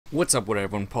What's up,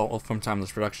 everyone? Paul from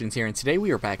Timeless Productions here, and today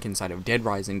we are back inside of Dead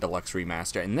Rising Deluxe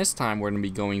Remaster, and this time we're going to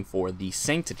be going for the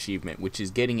Saint achievement, which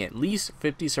is getting at least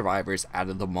 50 survivors out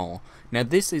of the mall. Now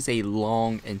this is a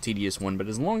long and tedious one, but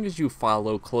as long as you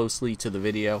follow closely to the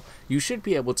video, you should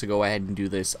be able to go ahead and do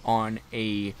this on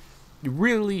a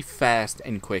really fast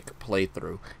and quick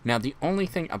playthrough. Now the only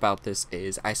thing about this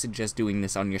is I suggest doing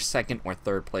this on your second or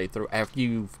third playthrough after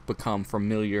you've become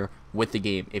familiar with the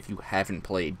game if you haven't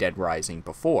played Dead Rising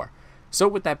before. So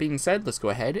with that being said, let's go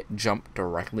ahead, jump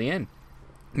directly in.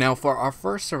 Now for our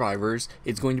first survivors,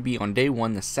 it's going to be on day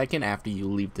 1, the second after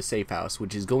you leave the safe house,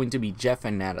 which is going to be Jeff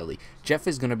and Natalie. Jeff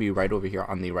is going to be right over here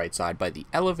on the right side by the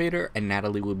elevator, and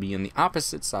Natalie will be on the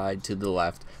opposite side to the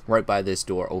left, right by this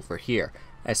door over here.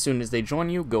 As soon as they join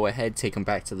you, go ahead, take them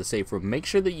back to the safe room. Make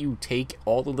sure that you take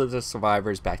all of the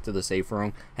survivors back to the safe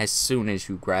room as soon as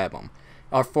you grab them.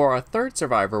 For our third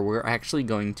survivor, we're actually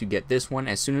going to get this one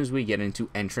as soon as we get into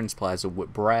Entrance Plaza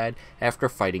with Brad after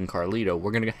fighting Carlito.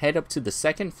 We're going to head up to the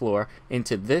second floor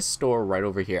into this store right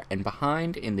over here, and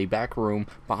behind in the back room,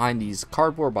 behind these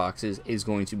cardboard boxes, is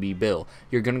going to be Bill.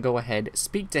 You're going to go ahead,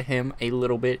 speak to him a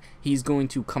little bit. He's going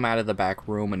to come out of the back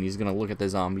room and he's going to look at the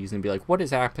zombies and be like, what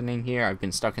is happening here? I've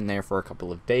been stuck in there for a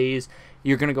couple of days.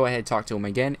 You're going to go ahead, talk to him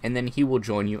again, and then he will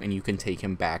join you and you can take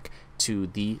him back to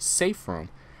the safe room.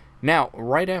 Now,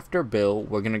 right after Bill,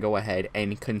 we're going to go ahead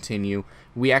and continue.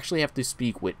 We actually have to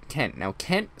speak with Kent. Now,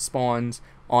 Kent spawns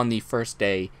on the first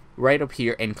day right up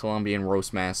here in Colombian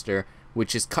Roastmaster,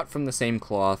 which is cut from the same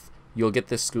cloth. You'll get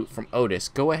this scoop from Otis.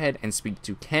 Go ahead and speak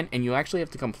to Kent, and you actually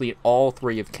have to complete all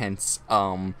 3 of Kent's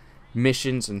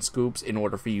missions and scoops in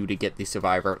order for you to get the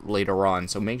survivor later on.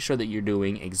 So make sure that you're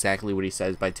doing exactly what he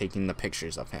says by taking the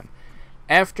pictures of him.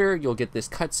 After, you'll get this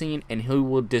cutscene, and he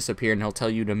will disappear, and he'll tell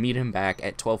you to meet him back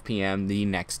at 12 p.m. the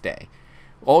next day.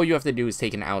 All you have to do is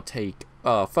take an outtake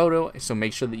photo, so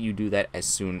make sure that you do that as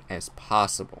soon as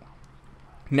possible.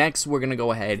 Next, we're going to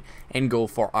go ahead and go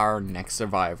for our next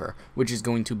survivor, which is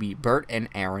going to be Bert and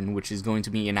Aaron, which is going to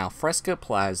be in Alfresca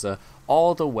Plaza,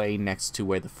 all the way next to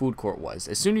where the food court was.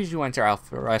 As soon as you enter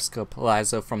Alfresca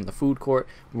Plaza from the food court,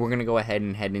 we're going to go ahead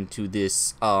and head into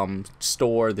this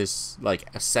store, this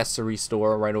like accessory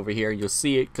store right over here. You'll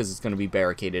see it because it's going to be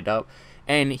barricaded up.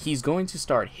 And he's going to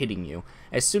start hitting you.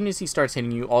 As soon as he starts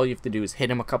hitting you, all you have to do is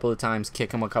hit him a couple of times,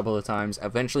 kick him a couple of times.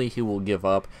 Eventually, he will give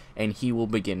up, and he will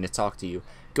begin to talk to you.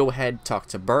 Go ahead, talk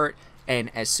to Bert, and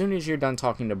as soon as you're done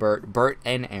talking to Bert, Bert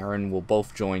and Aaron will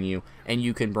both join you, and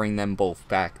you can bring them both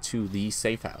back to the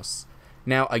safe house.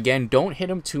 Now, again, don't hit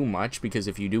him too much, because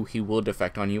if you do, he will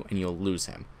defect on you, and you'll lose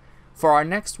him. For our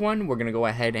next one, we're going to go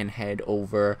ahead and head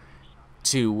over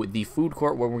to the food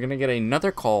court, where we're going to get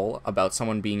another call about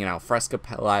someone being in Alfresca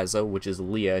Plaza, which is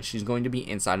Leah. She's going to be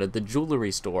inside of the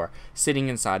jewelry store, sitting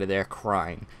inside of there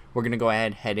crying. We're going to go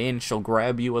ahead, head in, she'll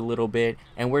grab you a little bit,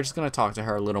 and we're just going to talk to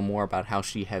her a little more about how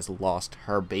she has lost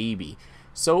her baby.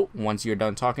 So, once you're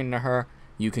done talking to her,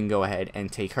 you can go ahead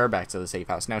and take her back to the safe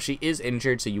house. Now, she is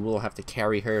injured, so you will have to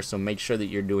carry her, so make sure that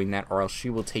you're doing that, or else she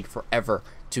will take forever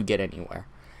to get anywhere.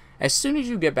 As soon as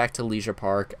you get back to Leisure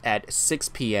Park at 6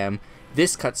 p.m.,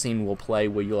 this cutscene will play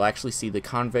where you'll actually see the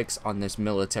convicts on this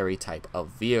military type of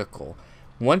vehicle.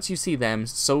 Once you see them,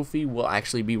 Sophie will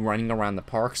actually be running around the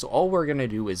park, so all we're going to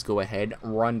do is go ahead,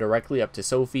 run directly up to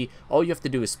Sophie. All you have to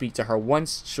do is speak to her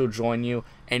once, she'll join you,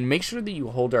 and make sure that you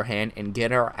hold her hand and get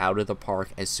her out of the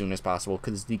park as soon as possible,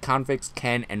 because the convicts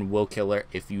can and will kill her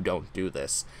if you don't do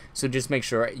this. So just make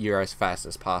sure you're as fast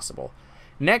as possible.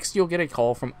 Next, you'll get a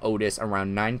call from Otis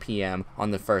around 9 p.m.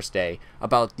 on the first day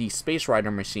about the Space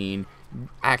Rider machine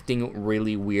acting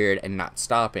really weird and not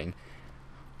stopping.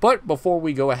 But before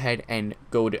we go ahead and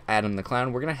go to Adam the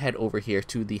Clown, we're going to head over here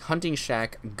to the Hunting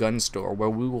Shack gun store, where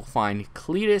we will find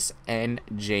Cletus and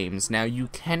James. Now, you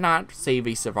cannot save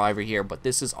a survivor here, but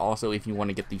this is also if you want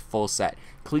to get the full set.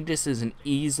 Cletus is an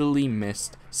easily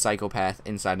missed psychopath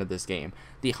inside of this game.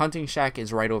 The Hunting Shack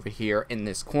is right over here in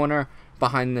this corner,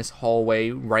 behind this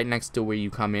hallway, right next to where you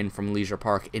come in from Leisure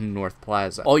Park in North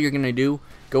Plaza. All you're going to do,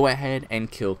 go ahead and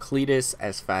kill Cletus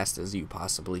as fast as you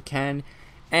possibly can,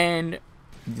 and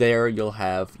there you'll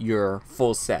have your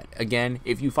full set. Again,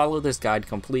 if you follow this guide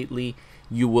completely,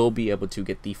 you will be able to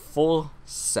get the full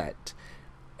set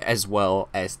as well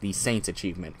as the Saints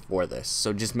achievement for this.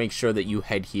 So just make sure that you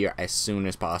head here as soon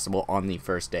as possible on the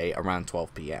first day around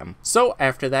 12 p.m. So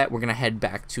after that, we're going to head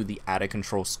back to the Out of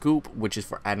Control scoop, which is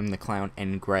for Adam the Clown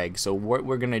and Greg. So what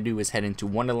we're going to do is head into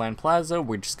Wonderland Plaza.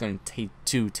 We're just going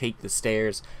to take the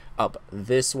stairs up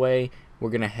this way. We're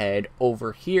going to head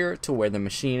over here to where the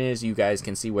machine is. You guys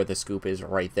can see where the scoop is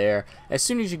right there. As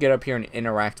soon as you get up here and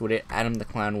interact with it, Adam the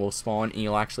Clown will spawn, and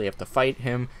you'll actually have to fight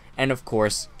him. and of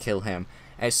course kill him.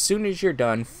 As soon as you're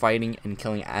done fighting and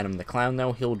killing Adam the Clown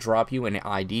though, he'll drop you an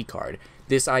ID card.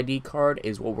 This ID card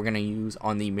is what we're going to use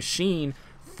on the machine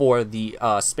for the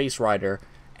Space Rider,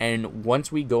 and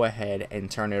once we go ahead and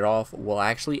turn it off, we'll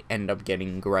actually end up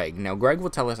getting Greg. Now Greg will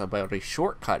tell us about a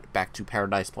shortcut back to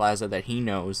Paradise Plaza that he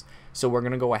knows, so we're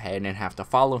going to go ahead and have to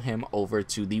follow him over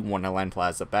to the Wonderland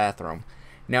Plaza bathroom.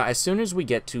 Now as soon as we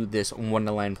get to this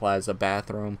Wonderland Plaza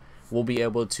bathroom, we'll be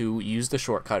able to use the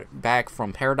shortcut back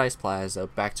from Paradise Plaza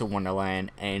back to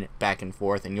Wonderland and back and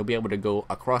forth, and you'll be able to go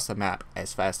across the map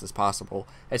as fast as possible.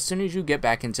 As soon as you get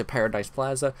back into Paradise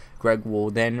Plaza, Greg will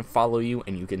then follow you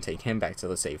and you can take him back to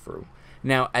the safe room.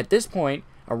 Now at this point,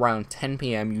 around 10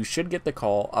 p.m. you should get the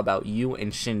call about you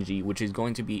and Shinji, which is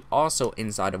going to be also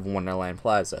inside of Wonderland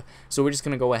Plaza. So we're just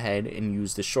going to go ahead and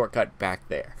use the shortcut back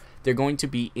there. They're going to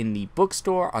be in the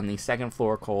bookstore on the second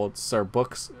floor called Sir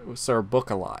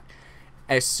Book-A-Lot.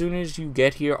 As soon as you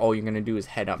get here, all you're going to do is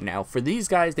head up. Now, for these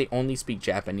guys, they only speak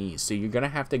Japanese, so you're going to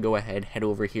have to go ahead, head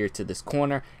over here to this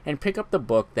corner, and pick up the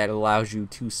book that allows you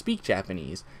to speak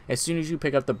Japanese. As soon as you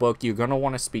pick up the book, you're going to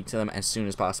want to speak to them as soon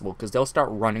as possible, because they'll start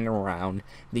running around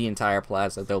the entire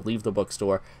plaza. They'll leave the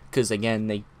bookstore, because again,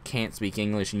 they can't speak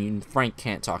English, and Frank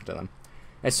can't talk to them.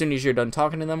 As soon as you're done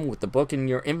talking to them with the book in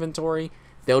your inventory,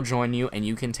 they'll join you, and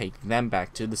you can take them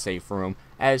back to the safe room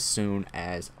as soon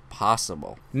as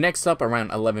possible. Next up,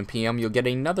 around 11 p.m. you'll get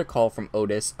another call from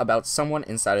Otis about someone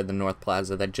inside of the North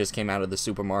Plaza that just came out of the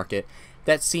supermarket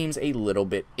that seems a little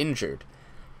bit injured.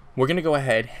 We're going to go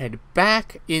ahead, head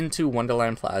back into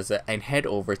Wonderland Plaza and head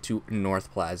over to North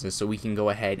Plaza so we can go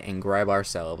ahead and grab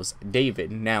ourselves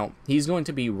David. Now, he's going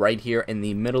to be right here in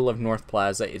the middle of North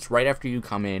Plaza. It's right after you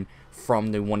come in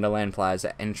from the Wonderland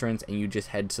Plaza entrance, and you just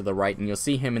head to the right and you'll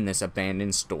see him in this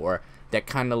abandoned store that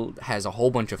kind of has a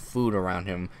whole bunch of food around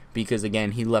him because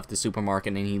again, he left the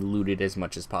supermarket and he looted as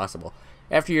much as possible.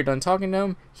 After you're done talking to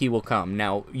him, he will come.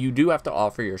 Now, you do have to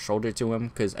offer your shoulder to him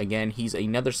because, again, he's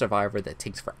another survivor that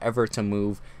takes forever to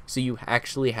move. So you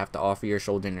actually have to offer your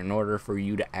shoulder in order for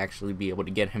you to actually be able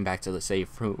to get him back to the safe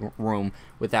room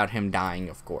without him dying,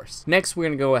 of course. Next, we're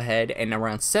going to go ahead and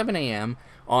around 7 a.m.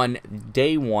 on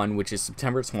day 1, which is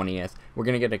September 20th, we're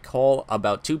going to get a call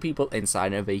about 2 people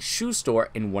inside of a shoe store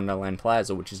in Wonderland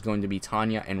Plaza, which is going to be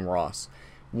Tanya and Ross.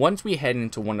 Once we head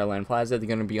into Wonderland Plaza, they're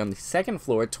going to be on the second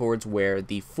floor towards where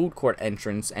the food court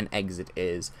entrance and exit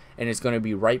is, and it's going to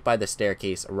be right by the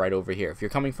staircase right over here. If you're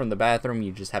coming from the bathroom,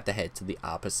 you just have to head to the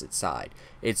opposite side.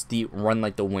 It's the Run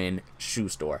Like the Wind shoe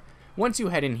store. Once you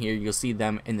head in here, you'll see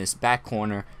them in this back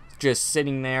corner just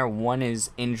sitting there. One is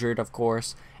injured, of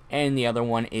course, and the other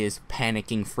one is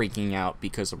panicking, freaking out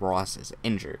because Ross is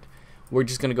injured. We're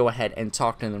just going to go ahead and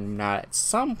talk to them now. At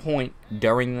some point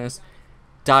during this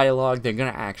dialogue, they're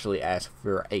going to actually ask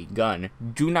for a gun.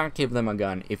 Do not give them a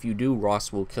gun. If you do,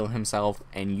 Ross will kill himself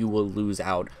and you will lose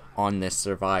out on this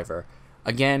survivor.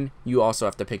 Again, you also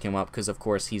have to pick him up because of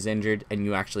course he's injured and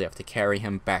you actually have to carry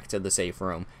him back to the safe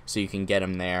room so you can get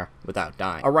him there without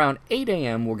dying. Around 8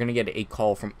 a.m. we're going to get a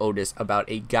call from Otis about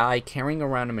a guy carrying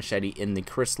around a machete in the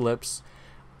Chrysalis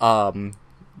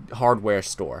hardware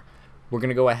store. We're going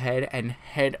to go ahead and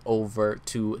head over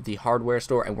to the hardware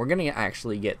store, and we're going to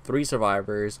actually get 3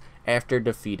 survivors after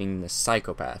defeating this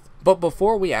psychopath. But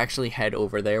before we actually head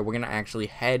over there, we're going to actually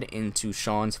head into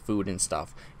Sean's Food and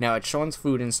Stuff. Now at Sean's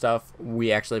Food and Stuff,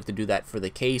 we actually have to do that for the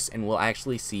case, and we'll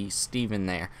actually see Steven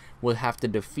there. We'll have to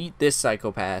defeat this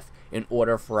psychopath in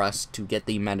order for us to get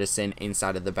the medicine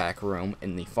inside of the back room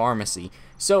in the pharmacy.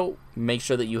 So make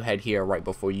sure that you head here right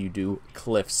before you do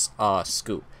Cliff's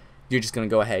scoop. You're just going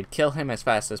to go ahead, kill him as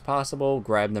fast as possible,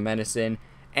 grab the medicine,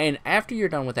 and after you're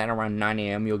done with that around 9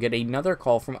 a.m., you'll get another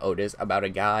call from Otis about a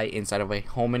guy inside of a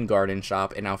home and garden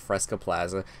shop in Alfresca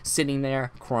Plaza, sitting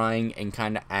there, crying, and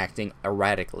kind of acting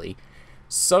erratically.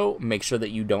 So make sure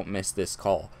that you don't miss this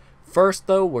call. First,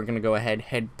 though, we're going to go ahead,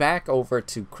 head back over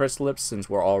to Chrysalis since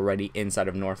we're already inside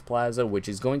of North Plaza, which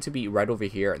is going to be right over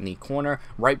here in the corner,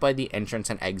 right by the entrance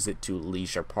and exit to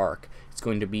Leisure Park. It's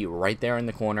going to be right there in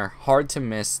the corner. Hard to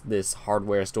miss this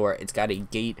hardware store. It's got a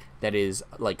gate that is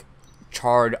like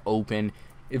charred open.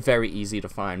 Very easy to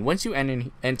find. Once you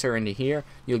enter into here,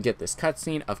 you'll get this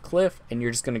cutscene of Cliff, and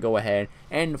you're just going to go ahead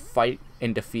and fight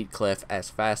and defeat Cliff as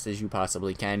fast as you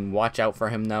possibly can. Watch out for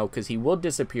him though, because he will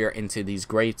disappear into these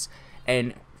grates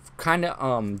and kind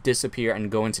of disappear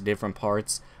and go into different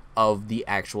parts of the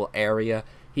actual area.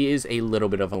 He is a little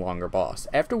bit of a longer boss.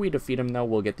 After we defeat him though,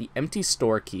 we'll get the empty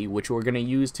store key, which we're going to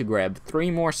use to grab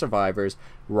 3 more survivors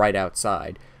right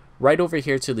outside. Right over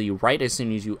here to the right, as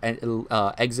soon as you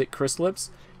exit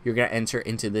Chrysalis, you're going to enter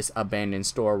into this abandoned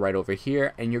store right over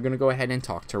here, and you're going to go ahead and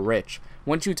talk to Rich.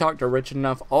 Once you talk to Rich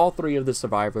enough, all 3 of the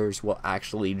survivors will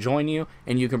actually join you,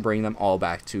 and you can bring them all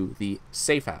back to the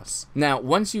safe house. Now,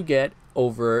 once you get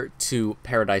over to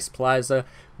Paradise Plaza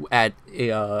at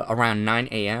around 9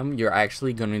 a.m., you're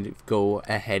actually going to go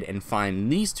ahead and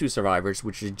find these 2 survivors,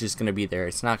 which is just going to be there.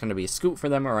 It's not going to be a scoop for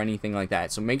them or anything like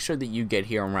that. So make sure that you get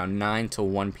here around 9 to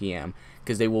 1 p.m.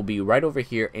 because they will be right over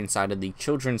here inside of the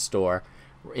children's store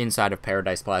inside of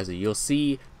Paradise Plaza. You'll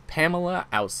see Pamela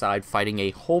outside fighting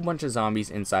a whole bunch of zombies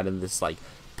inside of this like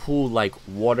pool like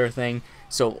water thing.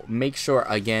 So make sure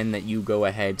again that you go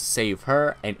ahead, save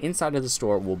her, and inside of the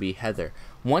store will be Heather.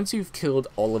 Once you've killed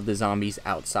all of the zombies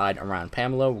outside around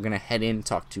Pamela, we're going to head in and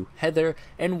talk to Heather,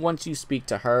 and once you speak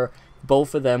to her,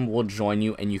 both of them will join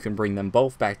you and you can bring them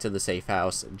both back to the safe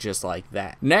house just like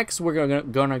that. Next, we're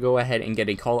gonna go ahead and get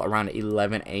a call around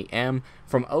 11 a.m.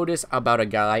 from Otis about a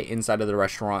guy inside of the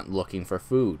restaurant looking for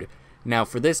food. Now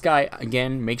for this guy,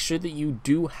 again, make sure that you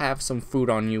do have some food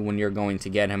on you when you're going to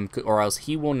get him, or else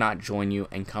he will not join you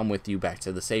and come with you back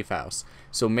to the safe house.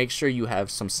 So make sure you have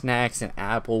some snacks, an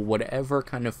apple, whatever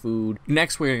kind of food.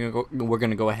 Next, we're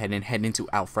gonna go ahead and head into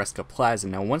Alfresca Plaza.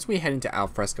 Now once we head into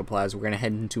Alfresca Plaza, we're gonna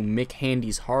head into Mick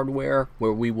Handy's Hardware,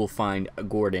 where we will find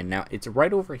Gordon. Now it's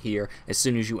right over here as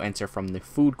soon as you enter from the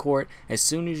food court. As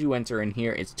soon as you enter in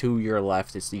here, it's to your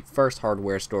left. It's the first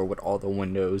hardware store with all the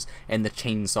windows and the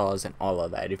chainsaws and all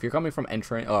of that. If you're coming from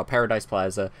Paradise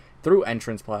Plaza through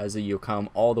Entrance Plaza, you'll come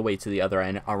all the way to the other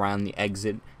end around the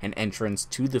exit and entrance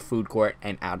to the food court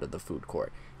and out of the food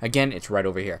court. Again, it's right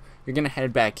over here. You're going to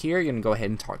head back here. You're going to go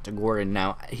ahead and talk to Gordon.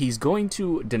 Now, he's going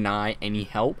to deny any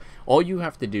help. All you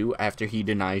have to do after he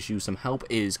denies you some help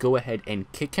is go ahead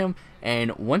and kick him.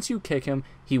 And once you kick him,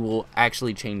 he will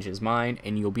actually change his mind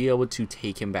and you'll be able to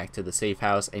take him back to the safe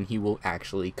house and he will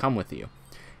actually come with you.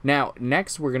 Now,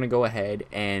 next we're going to go ahead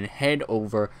and head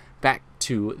over back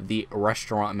to the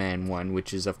restaurant man one,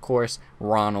 which is of course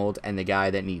Ronald and the guy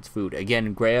that needs food.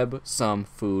 Again, grab some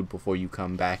food before you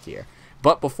come back here.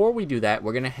 But before we do that,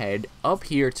 we're going to head up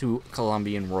here to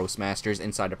Colombian Roastmasters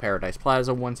inside of Paradise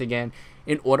Plaza once again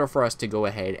in order for us to go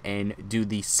ahead and do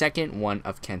the second one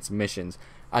of Kent's missions.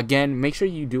 Again, make sure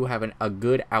you do have a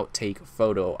good outtake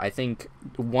photo. I think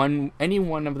any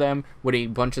one of them with a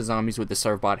bunch of zombies with the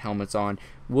Servbot helmets on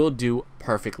will do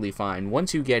perfectly fine.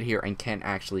 Once you get here and Kent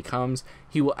actually comes,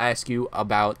 he will ask you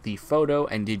about the photo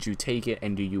and did you take it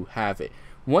and do you have it.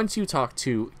 Once you talk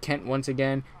to Kent once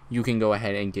again, you can go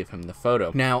ahead and give him the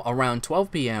photo. Now, around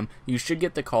 12 p.m., you should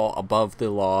get the call above the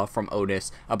law from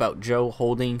Otis about Joe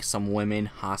holding some women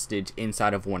hostage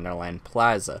inside of Wonderland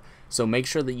Plaza. So make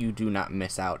sure that you do not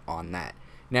miss out on that.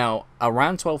 Now,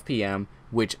 around 12 p.m.,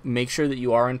 which make sure that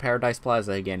you are in Paradise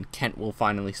Plaza again, Kent will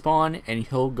finally spawn and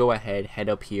he'll go ahead, head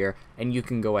up here, and you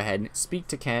can go ahead and speak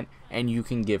to Kent and you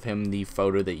can give him the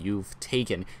photo that you've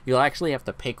taken. You'll actually have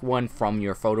to pick one from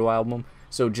your photo album.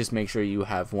 So just make sure you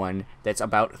have one that's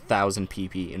about 1000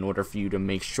 pp in order for you to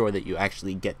make sure that you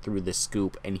actually get through the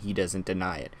scoop and he doesn't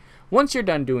deny it. Once you're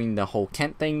done doing the whole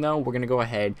Kent thing though, we're going to go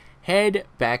ahead, head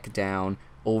back down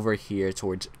over here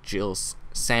towards Jill's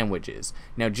Sandwiches.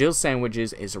 Now Jill's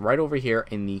Sandwiches is right over here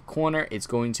in the corner. It's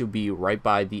going to be right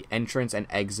by the entrance and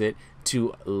exit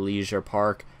to Leisure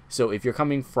Park. So if you're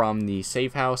coming from the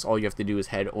safe house, all you have to do is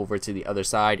head over to the other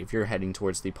side if you're heading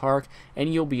towards the park,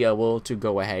 and you'll be able to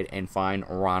go ahead and find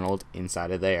Ronald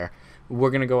inside of there. We're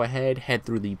going to go ahead, head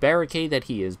through the barricade that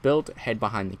he has built, head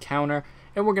behind the counter,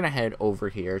 and we're going to head over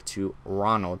here to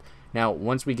Ronald. Now,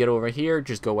 once we get over here,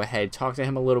 just go ahead, talk to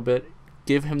him a little bit,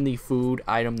 give him the food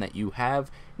item that you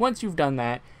have. Once you've done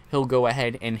that, he'll go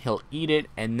ahead and he'll eat it,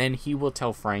 and then he will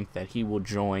tell Frank that he will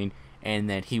join and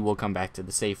that he will come back to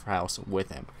the safe house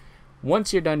with him.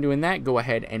 Once you're done doing that, go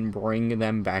ahead and bring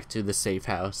them back to the safe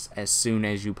house as soon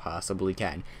as you possibly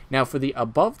can. Now, for the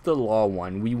above the law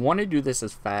one, we want to do this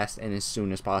as fast and as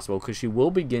soon as possible because she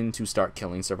will begin to start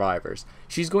killing survivors.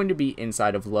 She's going to be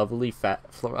inside of lovely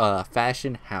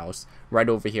Fashion House right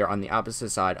over here on the opposite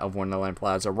side of Wonderland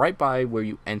Plaza, right by where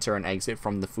you enter and exit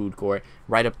from the food court,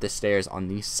 right up the stairs on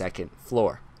the second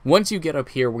floor. Once you get up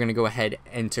here, we're going to go ahead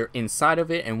and enter inside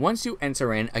of it, and once you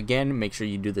enter in, again, make sure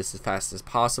you do this as fast as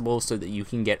possible so that you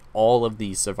can get all of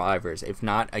these survivors. If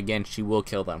not, again, she will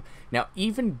kill them. Now,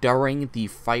 even during the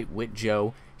fight with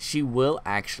Joe, she will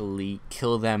actually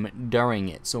kill them during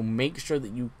it, so make sure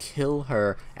that you kill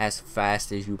her as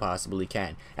fast as you possibly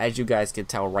can. As you guys can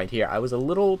tell right here, I was a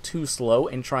little too slow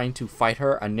in trying to fight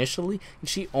her initially, and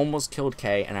she almost killed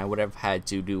Kay, and I would have had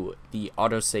to do the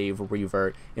autosave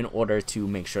revert in order to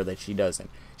make sure that she doesn't.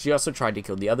 She also tried to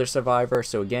kill the other survivor,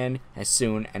 so again, as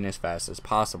soon and as fast as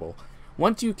possible.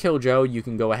 Once you kill Joe, you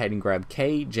can go ahead and grab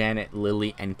Kay, Janet,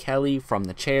 Lily, and Kelly from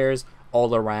the chairs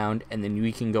all around, and then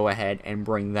we can go ahead and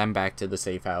bring them back to the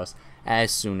safe house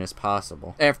as soon as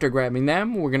possible. After grabbing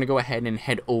them, we're gonna go ahead and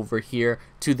head over here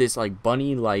to this like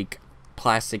bunny like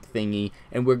plastic thingy,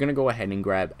 and we're gonna go ahead and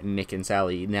grab Nick and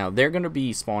Sally. Now they're gonna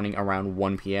be spawning around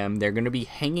 1 p.m. They're gonna be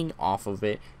hanging off of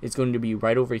it. It's going to be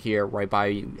right over here, right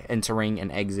by entering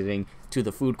and exiting to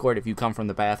the food court. If you come from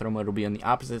the bathroom, it'll be on the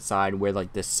opposite side where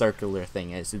like this circular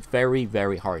thing is. It's very,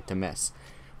 very hard to miss.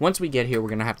 Once we get here, we're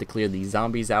gonna have to clear these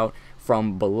zombies out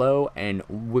from below, and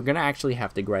we're gonna actually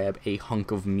have to grab a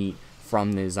hunk of meat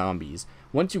from the zombies.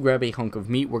 Once you grab a hunk of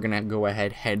meat, we're gonna go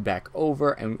ahead, head back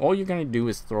over, and all you're gonna do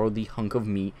is throw the hunk of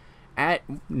meat at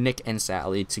Nick and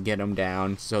Sally to get them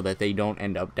down so that they don't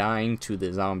end up dying to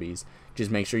the zombies. Just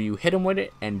make sure you hit them with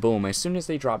it, and boom, as soon as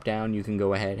they drop down, you can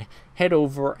go ahead, head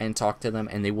over and talk to them,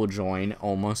 and they will join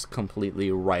almost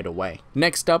completely right away.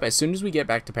 Next up, as soon as we get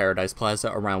back to Paradise Plaza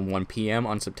around 1 p.m.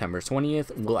 on September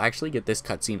 20th, we'll actually get this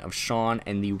cutscene of Sean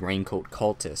and the Raincoat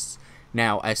Cultists.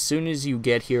 Now, as soon as you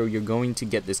get here, you're going to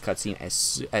get this cutscene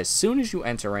as soon as you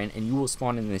enter in, and you will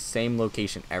spawn in the same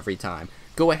location every time.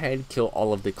 Go ahead, kill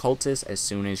all of the cultists as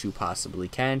soon as you possibly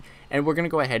can, and we're going to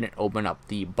go ahead and open up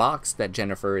the box that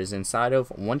Jennifer is inside of.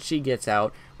 Once she gets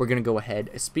out, we're going to go ahead,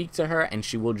 speak to her, and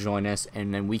she will join us,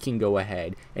 and then we can go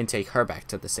ahead and take her back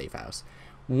to the safe house.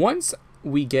 Once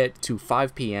we get to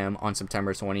 5 p.m. on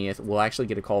September 20th, we'll actually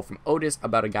get a call from Otis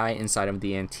about a guy inside of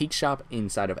the antique shop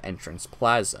inside of Entrance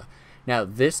Plaza. Now,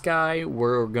 this guy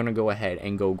we're going to go ahead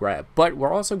and go grab, but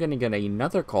we're also going to get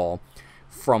another call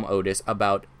from Otis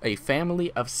about a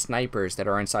family of snipers that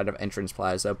are inside of Entrance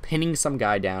Plaza pinning some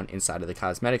guy down inside of the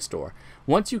cosmetic store.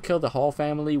 Once you kill the Hall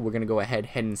family, we're going to go ahead,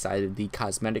 head inside of the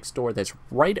cosmetic store that's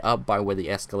right up by where the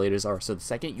escalators are. So the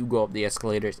second you go up the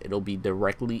escalators, it'll be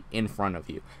directly in front of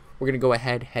you. We're going to go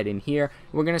ahead, head in here.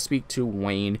 We're going to speak to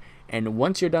Wayne, and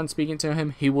once you're done speaking to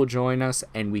him, he will join us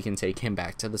and we can take him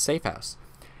back to the safe house.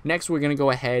 Next, we're going to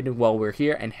go ahead while we're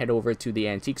here and head over to the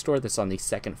antique store that's on the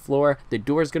second floor. The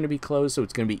door is going to be closed, so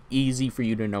it's going to be easy for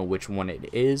you to know which one it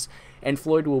is. And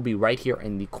Floyd will be right here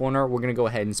in the corner. We're going to go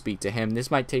ahead and speak to him. This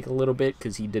might take a little bit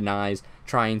because he denies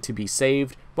trying to be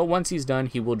saved. But once he's done,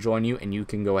 he will join you and you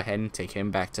can go ahead and take him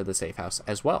back to the safe house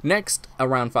as well. Next,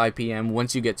 around 5 p.m.,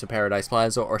 once you get to Paradise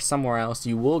Plaza or somewhere else,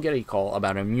 you will get a call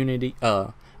about a mutiny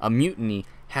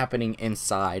happening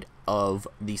inside of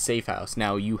the safe house.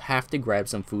 Now, you have to grab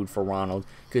some food for Ronald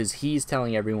because he's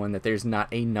telling everyone that there's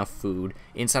not enough food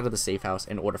inside of the safe house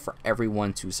in order for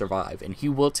everyone to survive, and he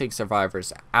will take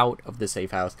survivors out of the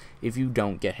safe house if you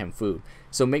don't get him food.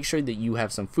 So make sure that you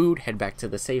have some food, head back to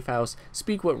the safe house,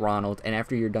 speak with Ronald, and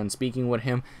after you're done speaking with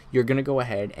him, you're gonna go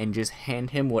ahead and just hand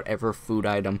him whatever food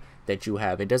item that you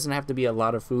have. It doesn't have to be a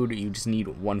lot of food, you just need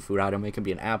one food item. It could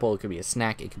be an apple, it could be a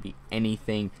snack, it could be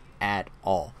anything at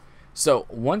all. So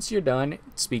once you're done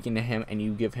speaking to him and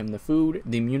you give him the food,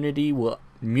 the mutiny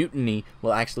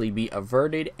will actually be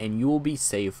averted and you will be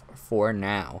safe for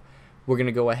now. We're going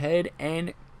to go ahead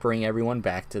and bring everyone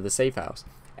back to the safe house.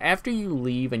 After you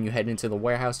leave and you head into the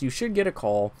warehouse, you should get a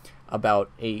call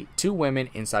about two women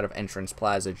inside of Entrance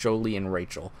Plaza, Jolie and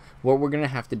Rachel. What we're going to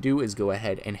have to do is go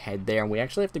ahead and head there, and we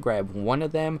actually have to grab one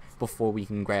of them before we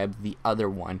can grab the other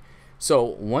one. So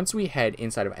once we head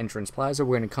inside of Entrance Plaza,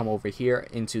 we're going to come over here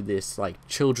into this like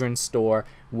children's store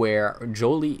where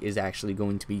Jolie is actually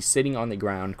going to be sitting on the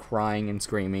ground crying and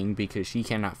screaming because she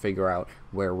cannot figure out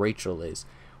where Rachel is.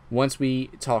 Once we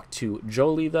talk to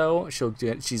Jolie though,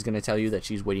 she's going to tell you that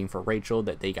she's waiting for Rachel,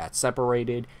 that they got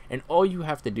separated, and all you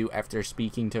have to do after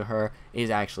speaking to her is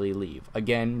actually leave.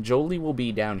 Again, Jolie will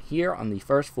be down here on the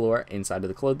first floor inside of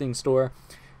the clothing store.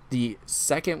 The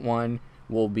second one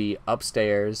will be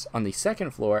upstairs on the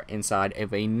second floor inside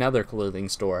of another clothing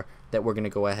store that we're going to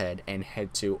go ahead and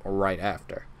head to right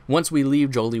after. Once we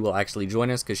leave, Jolie will actually join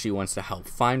us because she wants to help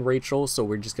find Rachel, so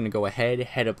we're just going to go ahead,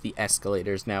 head up the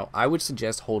escalators. Now, I would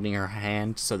suggest holding her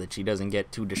hand so that she doesn't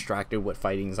get too distracted with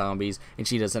fighting zombies and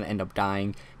she doesn't end up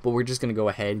dying, but we're just going to go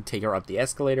ahead and take her up the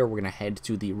escalator. We're going to head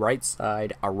to the right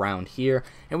side around here,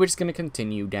 and we're just going to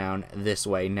continue down this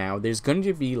way. Now, there's going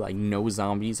to be like no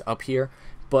zombies up here,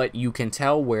 but you can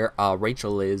tell where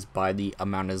Rachel is by the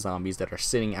amount of zombies that are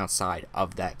sitting outside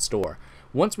of that store.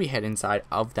 Once we head inside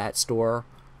of that store,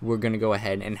 we're going to go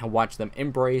ahead and watch them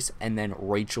embrace, and then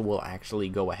Rachel will actually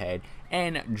go ahead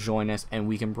and join us, and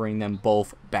we can bring them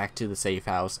both back to the safe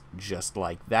house just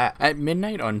like that. At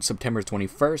midnight on September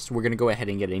 21st, we're going to go ahead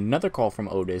and get another call from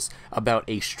Otis about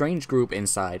a strange group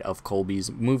inside of Colby's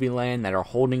movie land that are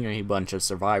holding a bunch of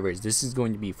survivors. This is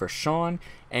going to be for Sean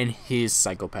and his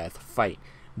psychopath fight.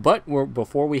 But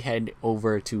before we head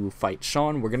over to fight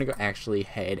Sean, we're going to go actually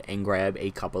head and grab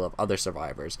a couple of other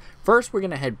survivors. First, we're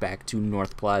going to head back to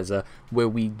North Plaza, where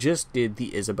we just did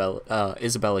the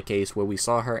Isabella case, where we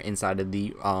saw her inside of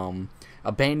the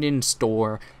abandoned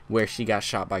store where she got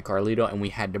shot by Carlito, and we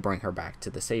had to bring her back to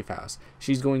the safe house.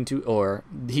 He's going to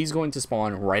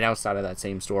spawn right outside of that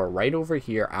same store, right over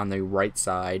here on the right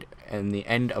side and the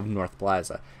end of North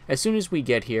Plaza. As soon as we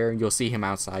get here, you'll see him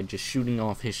outside just shooting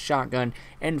off his shotgun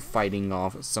and fighting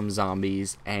off some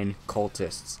zombies and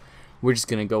cultists. We're just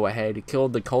going to go ahead and kill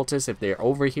the cultists if they're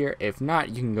over here. If not,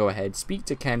 you can go ahead, speak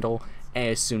to Kendall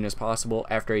as soon as possible.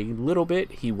 After a little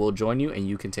bit, he will join you and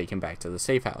you can take him back to the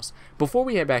safe house. Before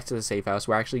we head back to the safe house,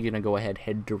 we're actually going to go ahead and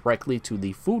head directly to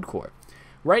the food court.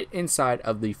 Right inside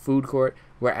of the food court,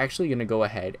 we're actually going to go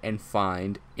ahead and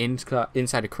find,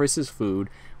 inside of Chris's food,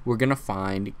 we're going to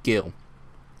find Gil.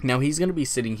 Now, he's going to be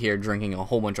sitting here drinking a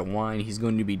whole bunch of wine. He's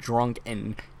going to be drunk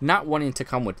and not wanting to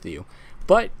come with you.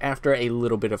 But after a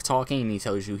little bit of talking and he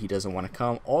tells you he doesn't want to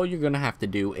come, all you're going to have to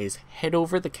do is head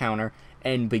over the counter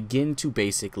and begin to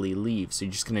basically leave. So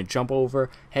you're just going to jump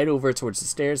over, head over towards the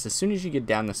stairs. As soon as you get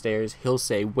down the stairs, he'll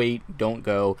say, wait, don't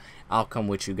go. I'll come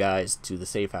with you guys to the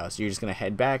safe house. You're just going to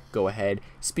head back, go ahead,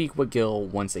 speak with Gil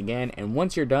once again. And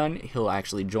once you're done, he'll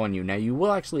actually join you. Now, you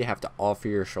will actually have to offer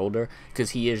your shoulder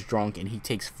because he is drunk and he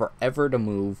takes forever to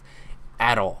move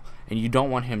at all. And you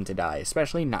don't want him to die,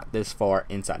 especially not this far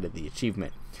inside of the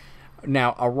achievement.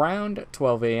 Now, around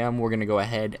 12 a.m., we're going to go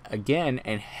ahead again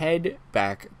and head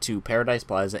back to Paradise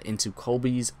Plaza into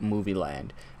Colby's Movie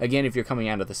Land. Again, if you're coming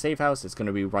out of the safe house, it's going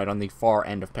to be right on the far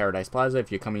end of Paradise Plaza. If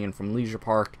you're coming in from Leisure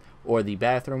Park or the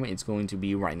bathroom, it's going to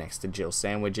be right next to Jill's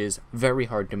Sandwiches. Very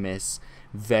hard to miss.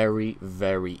 Very,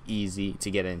 very easy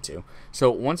to get into.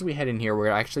 So once we head in here, we're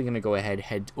actually going to go ahead,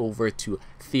 head over to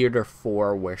Theater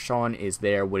 4, where Sean is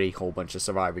there with a whole bunch of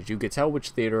survivors. You could tell which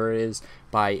theater it is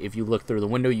by, if you look through the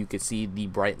window, you could see the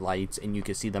bright lights and you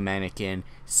could see the mannequin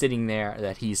sitting there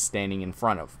that he's standing in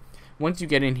front of. Once you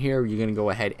get in here, you're going to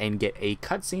go ahead and get a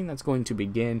cutscene that's going to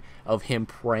begin of him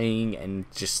praying and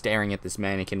just staring at this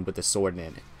mannequin with a sword in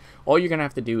it. All you're going to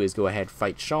have to do is go ahead,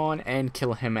 fight Sean, and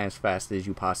kill him as fast as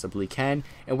you possibly can.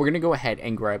 And we're going to go ahead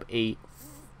and grab a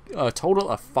total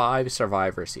of 5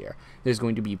 survivors here. There's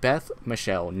going to be Beth,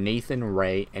 Michelle, Nathan,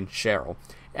 Ray, and Cheryl.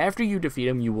 After you defeat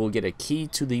them, you will get a key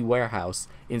to the warehouse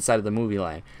inside of the movie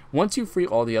land. Once you free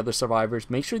all the other survivors,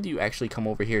 make sure that you actually come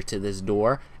over here to this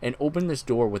door and open this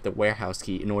door with the warehouse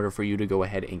key in order for you to go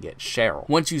ahead and get Cheryl.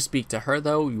 Once you speak to her,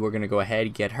 though, you are going to go ahead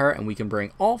and get her, and we can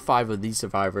bring all 5 of these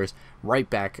survivors right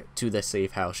back to the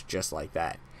safe house just like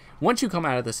that. Once you come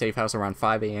out of the safe house around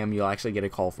 5 a.m., you'll actually get a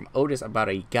call from Otis about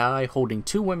a guy holding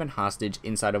 2 women hostage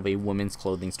inside of a women's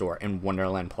clothing store in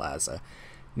Wonderland Plaza.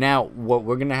 Now, what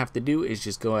we're going to have to do is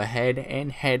just go ahead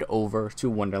and head over to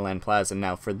Wonderland Plaza.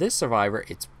 Now, for this survivor,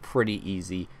 it's pretty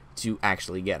easy to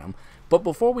actually get him. But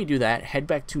before we do that, head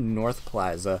back to North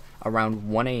Plaza around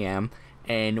 1 a.m.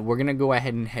 And we're going to go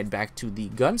ahead and head back to the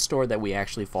gun store that we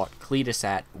actually fought Cletus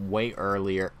at way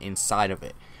earlier inside of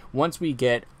it. Once we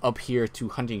get up here to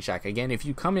Hunting Shack, again, if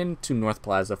you come into North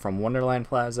Plaza from Wonderland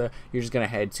Plaza, you're just going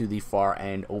to head to the far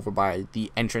end over by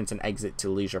the entrance and exit to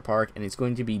Leisure Park, and it's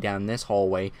going to be down this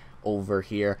hallway over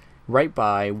here, right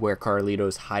by where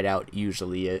Carlito's hideout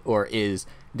usually is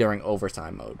during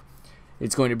overtime mode.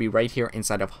 It's going to be right here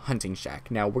inside of Hunting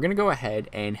Shack. Now, we're going to go ahead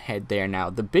and head there now.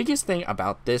 The biggest thing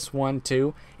about this one,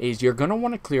 too, is you're going to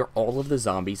want to clear all of the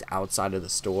zombies outside of the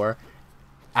store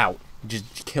out.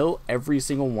 Just kill every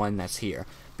single one that's here,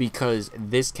 because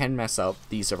this can mess up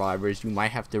the survivors. You might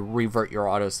have to revert your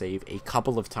autosave a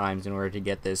couple of times in order to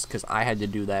get this, because I had to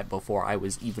do that before I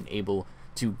was even able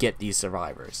to get these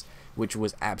survivors, which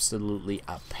was absolutely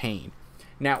a pain.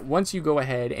 Now, once you go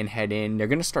ahead and head in, they're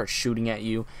going to start shooting at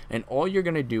you, and all you're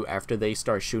going to do after they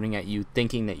start shooting at you,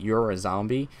 thinking that you're a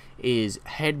zombie, is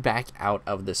head back out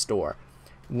of the store.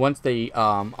 Once they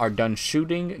are done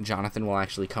shooting, Jonathan will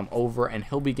actually come over and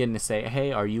he'll begin to say,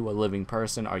 hey, are you a living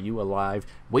person? Are you alive?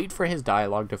 Wait for his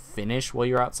dialogue to finish while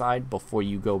you're outside before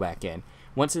you go back in.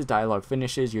 Once his dialogue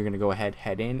finishes, you're going to go ahead,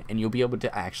 head in, and you'll be able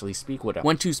to actually speak with him.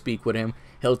 Once you speak with him,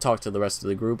 he'll talk to the rest of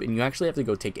the group, and you actually have to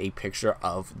go take a picture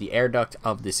of the air duct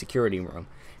of the security room.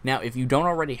 Now, if you don't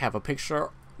already have a picture,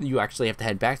 you actually have to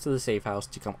head back to the safe house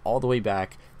to come all the way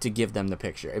back to give them the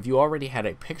picture. If you already had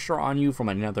a picture on you from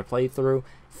another playthrough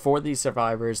for these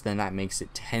survivors, then that makes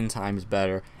it 10 times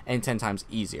better and 10 times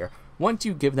easier. Once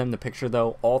you give them the picture,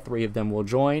 though, all 3 of them will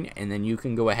join, and then you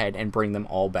can go ahead and bring them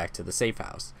all back to the safe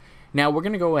house. Now, we're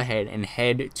going to go ahead and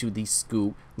head to the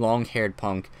Scoop, long-haired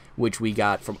punk, which we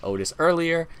got from Otis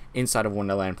earlier inside of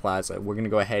Wonderland Plaza. We're going to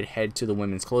go ahead, head to the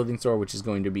women's clothing store, which is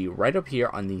going to be right up here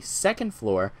on the second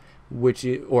floor, which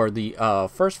is, or the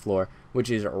first floor, which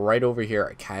is right over here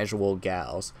at Casual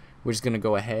Gals. We're just going to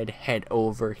go ahead, head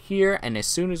over here, and as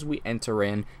soon as we enter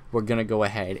in, we're going to go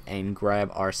ahead and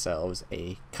grab ourselves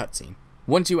a cutscene.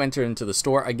 Once you enter into the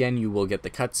store, again, you will get the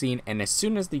cutscene, and as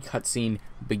soon as the cutscene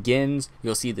begins,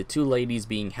 you'll see the two ladies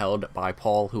being held by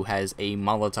Paul, who has a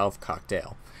Molotov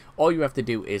cocktail. All you have to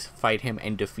do is fight him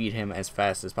and defeat him as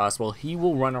fast as possible. He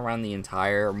will run around the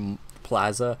entire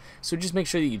plaza, so just make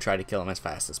sure that you try to kill him as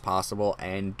fast as possible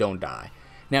and don't die.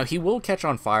 Now, he will catch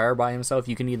on fire by himself.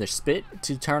 You can either spit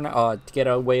to turn to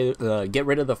get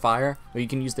rid of the fire, or you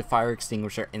can use the fire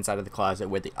extinguisher inside of the closet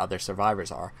where the other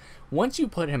survivors are. Once you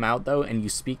put him out, though, and you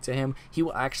speak to him, he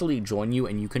will actually join you,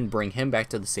 and you can bring him back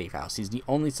to the safe house. He's the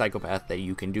only psychopath that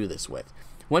you can do this with.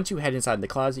 Once you head inside the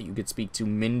closet, you can speak to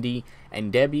Mindy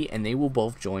and Debbie, and they will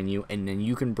both join you, and then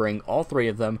you can bring all three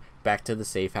of them back to the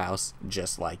safe house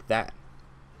just like that.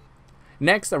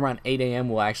 Next, around 8 a.m.,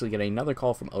 we'll actually get another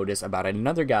call from Otis about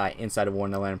another guy inside of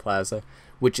Wonderland Plaza,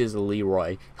 which is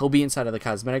Leroy. He'll be inside of the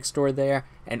cosmetic store there,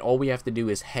 and all we have to do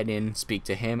is head in, speak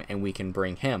to him, and we can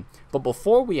bring him. But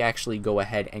before we actually go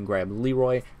ahead and grab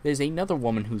Leroy, there's another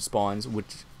woman who spawns,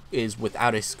 which is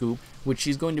without a scoop, which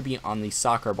she's going to be on the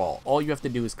soccer ball. All you have to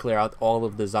do is clear out all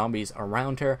of the zombies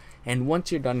around her, and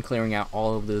once you're done clearing out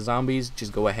all of the zombies,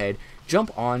 just go ahead,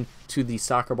 jump on to the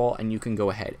soccer ball, and you can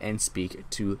go ahead and speak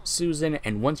to Susan.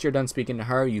 And once you're done speaking to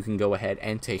her, you can go ahead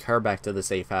and take her back to the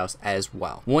safe house as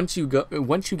well. Once you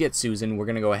get Susan, we're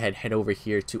gonna go ahead, head over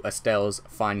here to Estelle's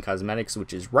Fine Cosmetics,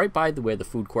 which is right by where the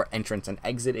food court entrance and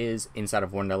exit is inside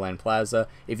of Wonderland Plaza.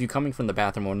 If you're coming from the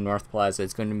bathroom or North Plaza,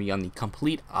 it's going to be on the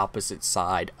complete opposite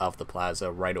side of the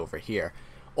plaza, right over here.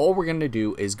 All we're going to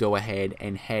do is go ahead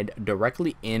and head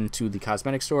directly into the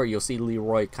cosmetic store. You'll see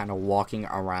Leroy kind of walking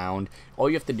around. All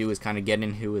you have to do is kind of get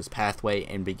into his pathway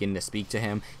and begin to speak to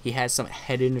him. He has some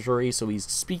head injury, so he's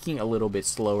speaking a little bit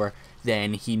slower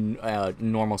than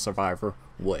normal survivor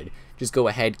would. Just go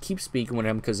ahead, keep speaking with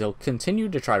him, because he'll continue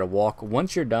to try to walk.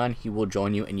 Once you're done, he will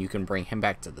join you, and you can bring him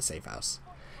back to the safe house.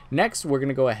 Next, we're going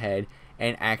to go ahead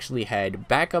and actually head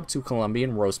back up to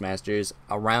Colombian Roastmasters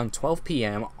around 12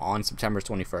 p.m. on September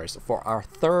 21st for our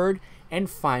third and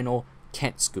final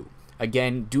Kent scoop.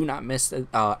 Again, do not miss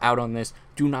out on this.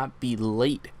 Do not be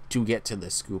late to get to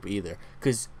this scoop either,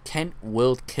 because Kent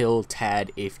will kill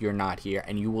Tad if you're not here,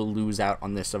 and you will lose out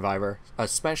on this survivor,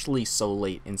 especially so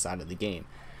late inside of the game.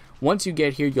 Once you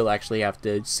get here, you'll actually have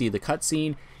to see the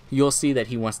cutscene. You'll see that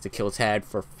he wants to kill Tad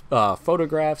for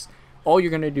photographs. All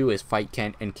you're going to do is fight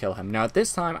Kent and kill him. Now, at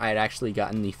this time, I had actually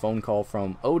gotten the phone call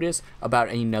from Otis about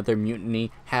another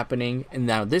mutiny happening. And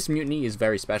now, this mutiny is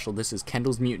very special. This is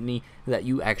Kendall's mutiny that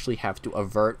you actually have to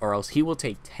avert, or else he will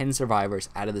take 10 survivors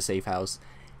out of the safe house,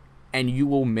 and you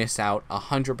will miss out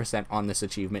 100% on this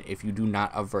achievement if you do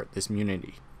not avert this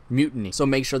mutiny. So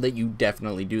make sure that you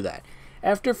definitely do that.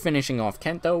 After finishing off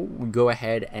Kent, though, we go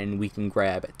ahead and we can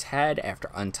grab Tad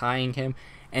after untying him,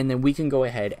 and then we can go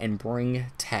ahead and bring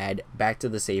Tad back to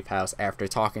the safe house after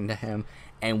talking to him,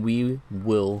 and we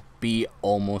will be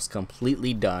almost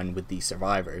completely done with these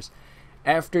survivors.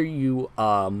 After you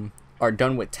are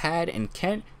done with Tad and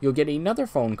Kent, you'll get another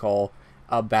phone call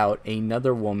about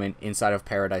another woman inside of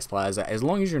Paradise Plaza. As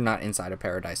long as you're not inside of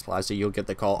Paradise Plaza, you'll get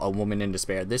the call, A Woman in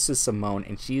Despair. This is Simone,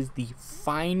 and she's the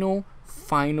final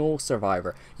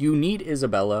survivor. You need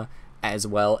Isabella as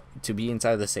well to be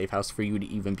inside the safe house for you to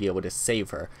even be able to save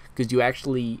her, because you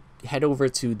actually head over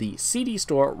to the CD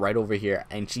store right over here,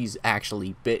 and she's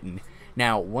actually bitten.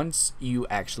 Now, once you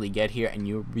actually get here and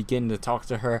you begin to talk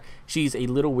to her, she's a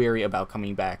little weary about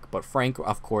coming back, but Frank,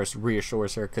 of course,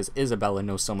 reassures her, because Isabella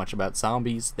knows so much about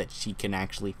zombies that she can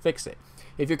actually fix it.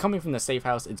 If you're coming from the safe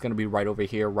house, it's going to be right over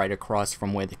here, right across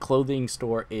from where the clothing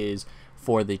store is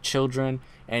for the children,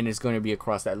 and it's going to be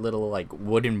across that little like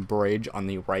wooden bridge on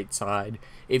the right side.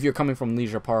 If you're coming from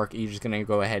Leisure Park, you're just going to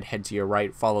go ahead, head to your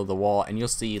right, follow the wall, and you'll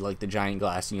see like the giant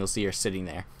glass, and you'll see her sitting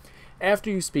there. After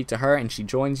you speak to her and she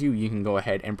joins you, you can go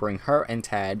ahead and bring her and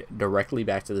Tad directly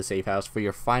back to the safe house for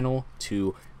your final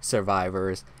 2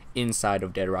 survivors inside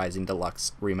of Dead Rising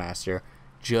Deluxe Remaster,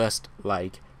 just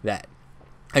like that.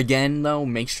 Again, though,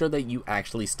 make sure that you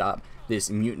actually stop this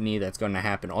mutiny that's going to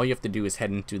happen. All you have to do is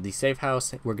head into the safe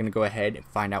house. We're going to go ahead and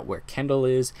find out where Kendall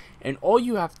is, and all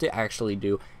you have to actually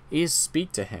do is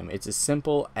speak to him. It's as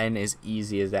simple and as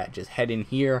easy as that. Just head in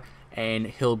here, and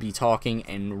he'll be talking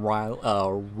and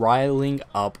riling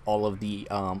up all of the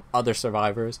other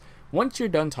survivors. Once you're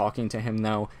done talking to him,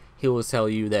 though, he will tell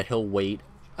you that he'll wait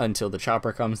until the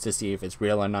chopper comes to see if it's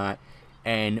real or not.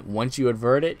 and once you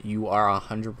avert it, you are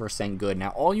 100% good. Now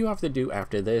all you have to do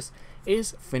after this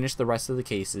is finish the rest of the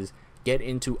cases, get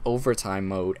into overtime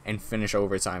mode, and finish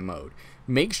overtime mode.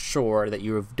 Make sure that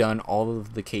you have done all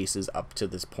of the cases up to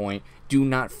this point. Do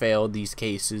not fail these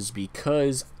cases,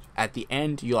 because at the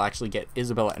end you'll actually get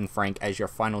Isabella and Frank as your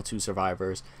final 2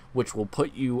 survivors, which will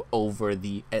put you over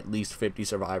the at least 50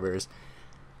 survivors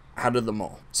out of the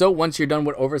mall. So once you're done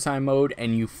with overtime mode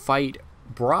and you fight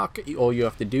Brock, all you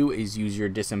have to do is use your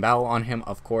disembowel on him,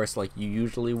 of course, like you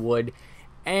usually would,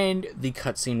 and the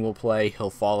cutscene will play. He'll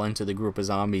fall into the group of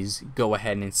zombies. Go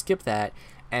ahead and skip that,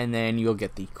 and then you'll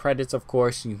get the credits, of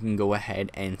course. You can go ahead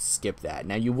and skip that.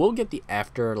 Now you will get the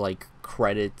after like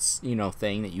credits, you know,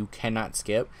 thing that you cannot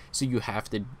skip, so you have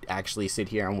to actually sit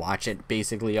here and watch it,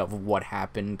 basically, of what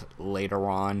happened later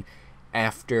on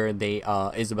after they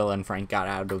Isabella and Frank got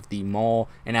out of the mall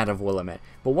and out of Willamette.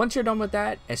 But once you're done with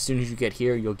that, as soon as you get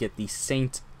here, you'll get the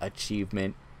Saint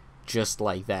achievement just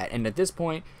like that. And at this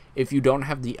point, if you don't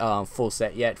have the full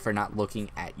set yet for not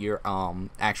looking at your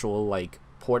actual like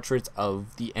portraits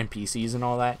of the NPCs and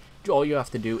all that, all you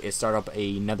have to do is start up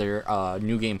another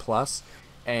New Game Plus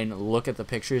and look at the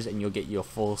pictures, and you'll get your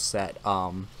full set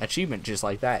achievement just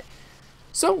like that.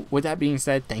 So with that being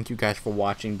said, thank you guys for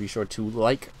watching. Be sure to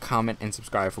like, comment, and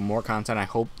subscribe for more content. I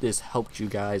hope this helped you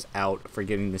guys out for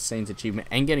getting the Saints achievement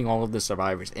and getting all of the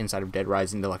survivors inside of Dead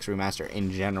Rising Deluxe Remaster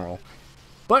in general.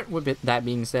 But with that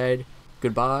being said,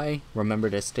 goodbye. Remember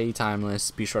to stay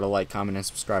timeless. Be sure to like, comment, and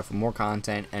subscribe for more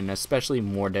content, and especially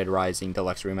more Dead Rising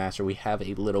Deluxe Remaster. We have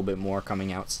a little bit more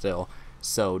coming out still,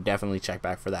 so definitely check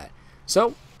back for that.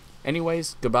 So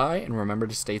anyways, goodbye, and remember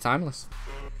to stay timeless.